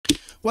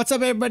What's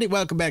up, everybody?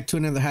 Welcome back to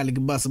another highly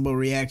combustible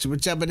reaction. We're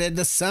jumping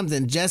into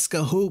something.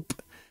 Jesca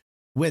Hoop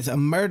with a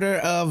murder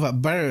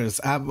of birds.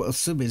 I'm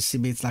assuming she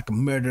means like a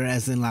murder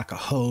as in like a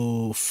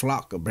whole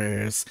flock of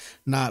birds,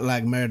 not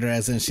like murder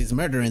as in she's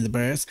murdering the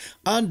birds.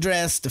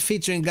 Undressed,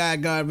 featuring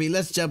Garvey.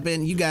 Let's jump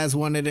in. You guys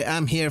wanted it.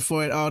 I'm here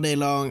for it all day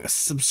long.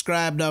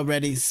 Subscribed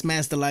already.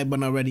 Smash the like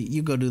button already.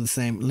 You go do the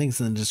same. Links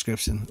in the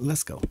description.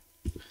 Let's go.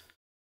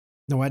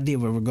 No idea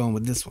where we're going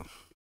with this one.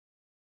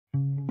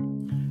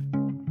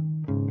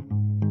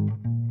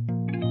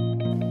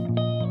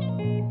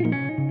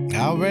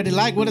 I already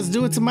like what it's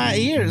doing to my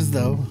ears,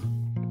 though.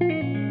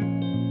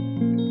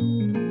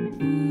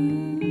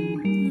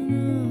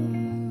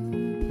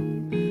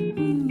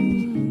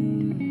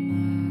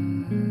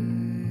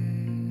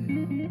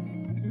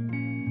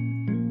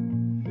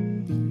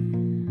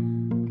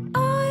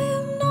 I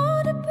am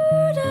not a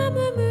bird, I'm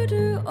a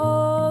murder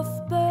of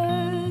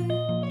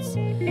birds,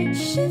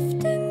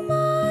 shifting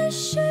my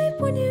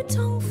shape when your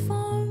tongue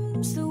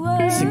forms the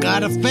words. She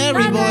got a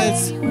fairy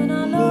voice. When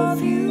I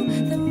love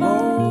you the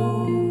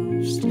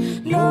most,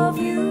 love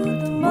you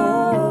the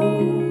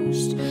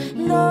most,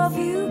 love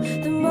you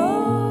the most.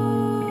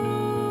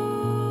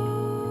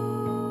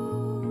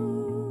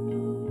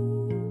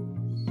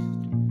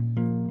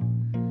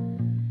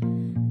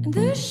 In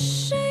the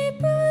shape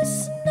of a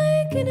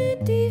snake in a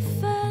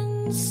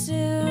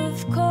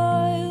defensive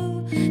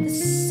coil, the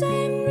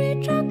same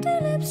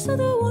retracted lips of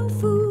the one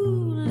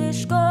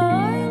foolish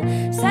girl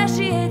says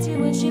she hates you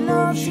when she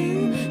loves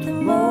you the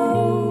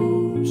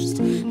most.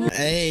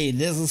 Hey,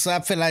 I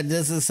feel like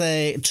this is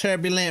a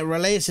turbulent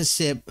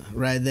relationship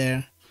right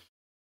there.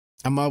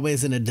 I'm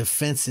always in a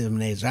defensive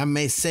nature. I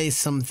may say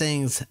some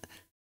things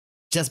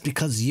just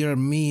because you're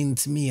mean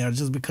to me, or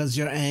just because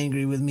you're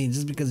angry with me,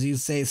 just because you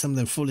say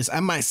something foolish. I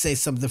might say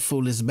something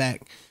foolish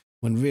back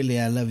when really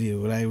I love you.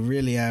 Like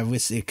really, I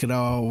wish it could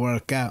all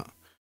work out.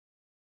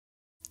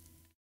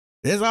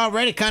 It's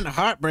already kind of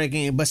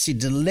heartbreaking, but she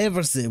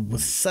delivers it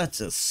with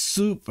such a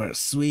super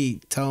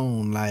sweet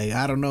tone. Like,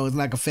 I don't know, it's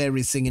like a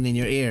fairy singing in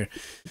your ear.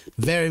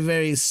 Very,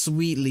 very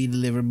sweetly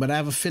delivered, but I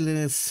have a feeling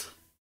it's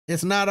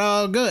not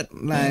all good.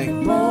 Like, the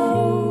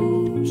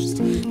most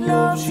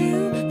loves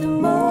you, the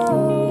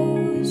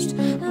most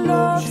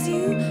loves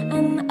you,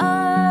 and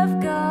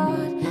I've got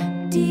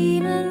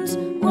demons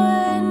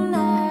when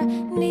I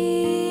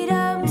need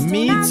them.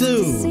 Me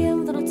too. See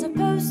them, they're not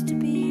supposed to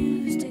be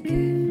used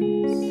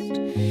against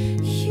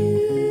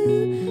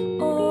you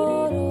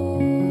or all.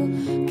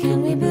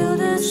 Can we build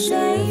a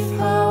safe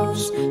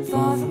house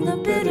far from the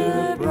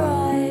bitter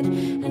bride,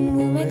 and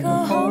we'll make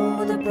a home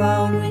with a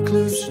brown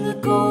recluse and a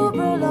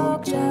cobra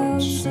locked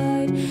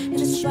outside, and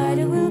a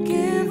spider will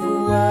give a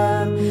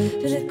worm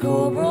to the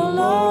cobra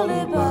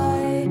lullaby.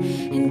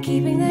 In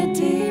keeping the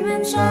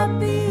demons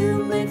happy,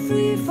 you make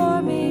free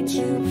for me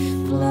to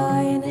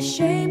fly in the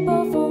shape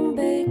of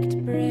unbaked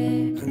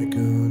bread.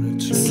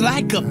 it's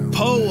like a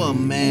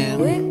poem, man.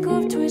 Wick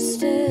of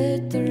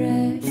twisted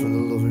thread. For the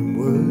loving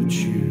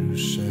words you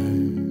say.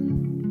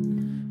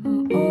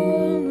 Oh no,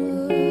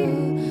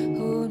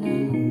 oh no,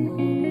 oh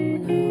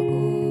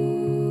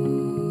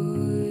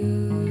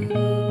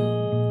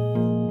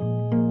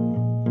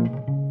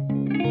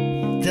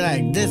no.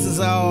 Like, this is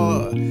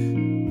all.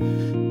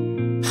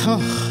 Oh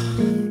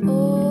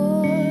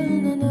no,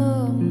 no,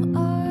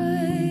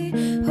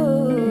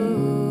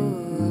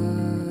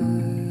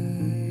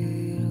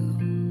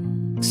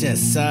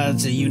 Just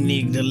such a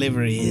unique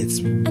delivery. It's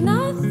and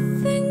I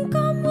think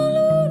I'm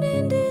alone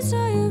in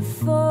desire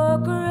for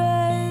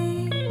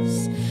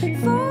grace.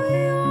 For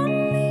you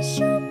unleash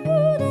your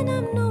mood and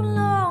I'm no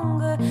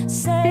longer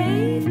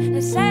safe.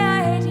 They say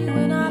I hate you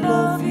when I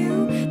love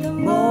you the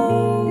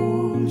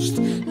most.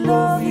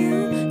 Love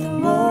you the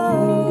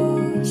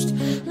most.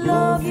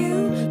 Love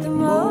you the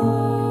most.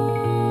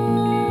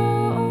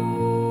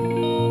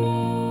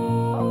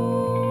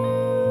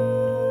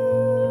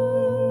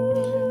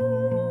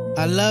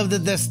 I love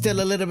that there's still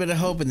a little bit of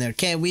hope in there.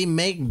 Can we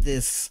make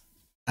this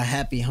a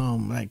happy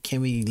home? Like, can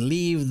we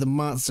leave the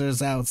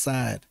monsters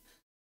outside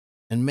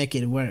and make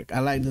it work? I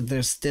like that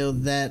there's still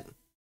that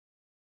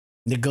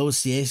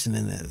negotiation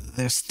in it.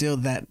 There's still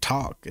that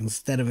talk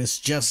instead of it's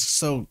just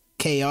so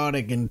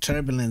chaotic and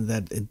turbulent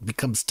that it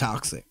becomes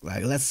toxic.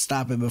 Like, let's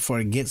stop it before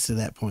it gets to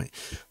that point.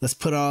 Let's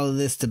put all of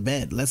this to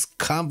bed. Let's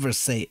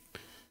conversate.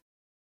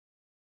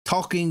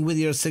 Talking with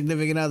your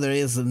significant other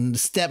is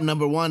step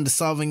number one to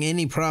solving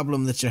any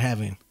problem that you're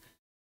having.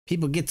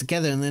 People get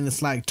together and then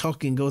it's like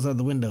talking goes out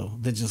the window.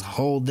 They just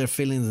hold their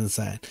feelings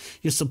inside.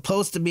 You're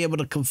supposed to be able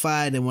to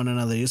confide in one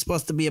another. You're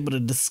supposed to be able to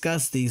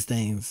discuss these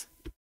things.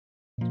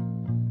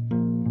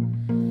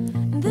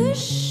 The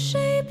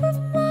shape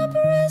of my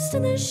breast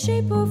and the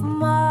shape of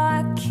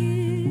my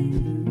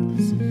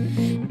kiss,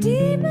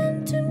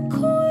 demon to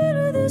coil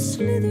with a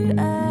slither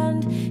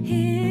and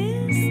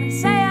hiss. They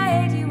say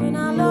I hate you when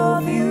I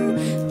love you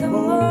the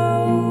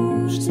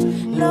most.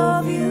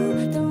 Love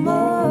you the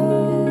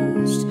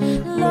most.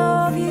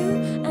 Love you,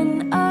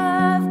 and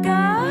I've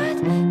got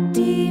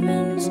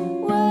demons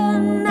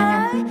when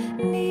I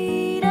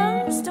need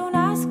them. Don't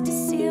ask to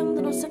see them,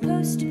 they're not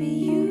supposed to be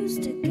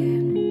used against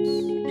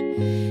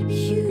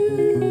you.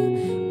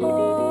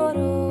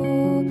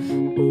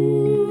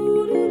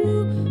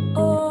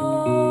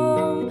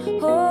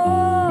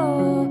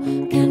 Oh,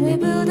 can we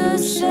build a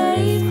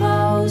safe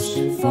house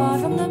far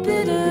from the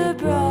bitter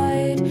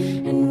bride?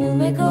 And we'll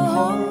make a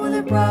home with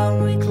a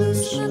brown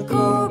recluse and a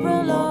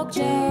cobra locked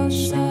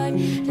outside.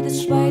 To the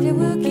spider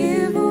we'll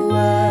give a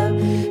web,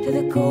 to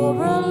the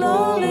cobra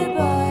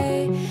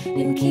lullaby.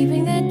 In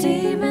keeping the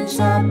demons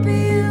happy,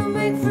 you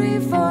make free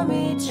for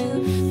me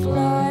to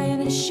fly in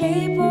the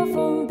shape of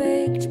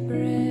unbaked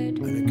bread.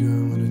 And a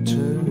girl in a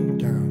turned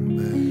down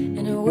bed.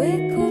 And a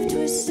wick of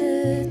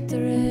twisted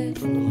thread.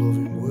 From the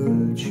loving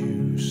words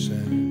you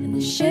said. In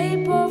the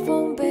shape of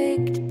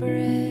unbaked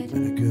bread.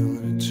 And a girl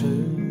in a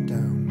turned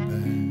down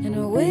bed. And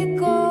a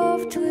wick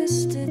of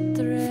twisted From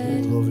the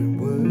thread. loving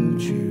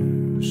words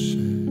you said.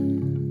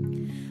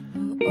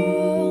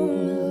 Oh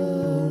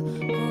no,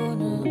 oh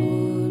no,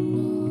 oh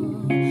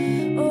no,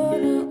 oh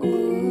no,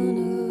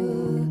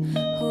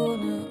 oh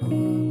no,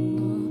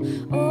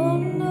 oh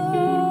no,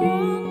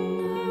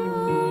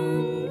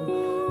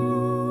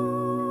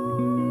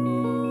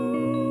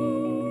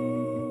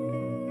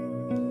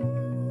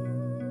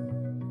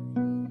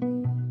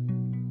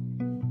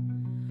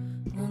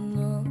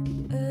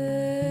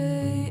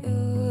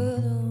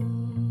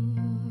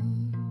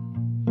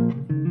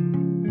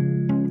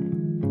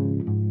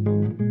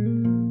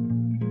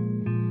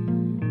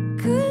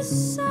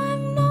 cause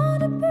I'm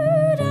not a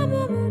bird, I'm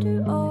a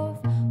murder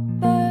of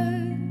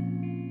bird.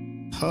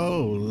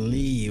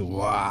 Holy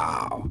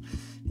wow.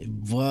 It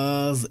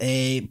was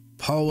a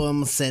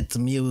poem set to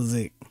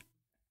music.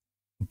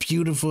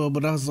 Beautiful,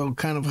 but also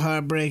kind of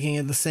heartbreaking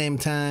at the same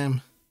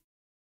time.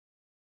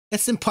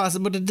 It's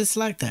impossible to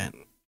dislike that.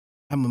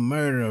 I'm a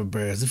murder of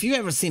birds. If you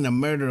ever seen a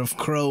murder of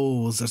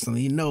crows or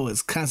something, you know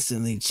it's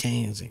constantly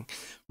changing.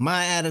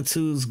 My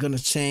attitude's gonna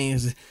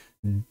change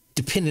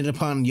depending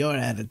upon your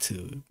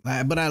attitude.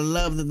 But I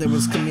love that there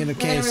was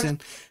communication.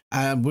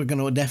 We're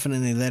gonna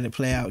definitely let it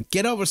play out.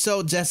 Get over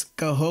so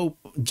Jessica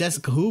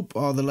Hoop,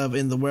 all the love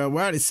in the world.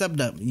 We're already subbed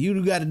up. You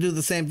got to do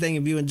the same thing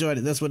if you enjoyed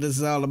it. That's what this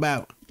is all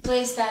about.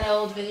 Place that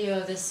old video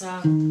of this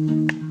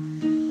song.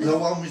 The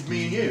one with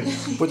me and you.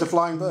 With the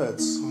flying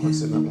birds. Oh, I've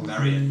seen that one.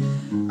 Marion.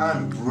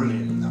 I'm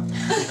brilliant in that one.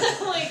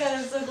 Oh my god,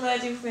 I'm so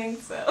glad you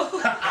think so.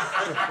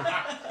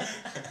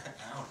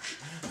 Ouch.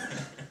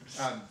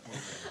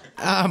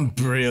 I'm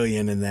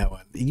brilliant in that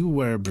one. You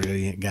were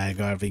brilliant, Guy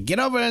Garvey. Get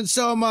over and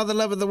show them all the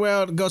love of the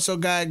world. Go show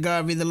Guy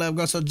Garvey the love.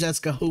 Go show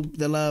Jessica Hoop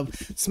the love.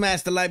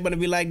 Smash the like button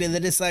if you liked it,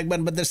 the dislike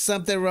button. But there's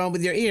something wrong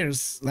with your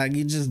ears. Like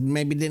you just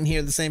maybe didn't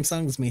hear the same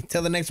song as me.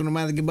 Till the next one, I'm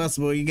either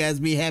Combustible. You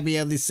guys be happy,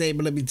 healthy, safe,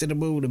 but let me to the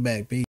moon and back. Peace.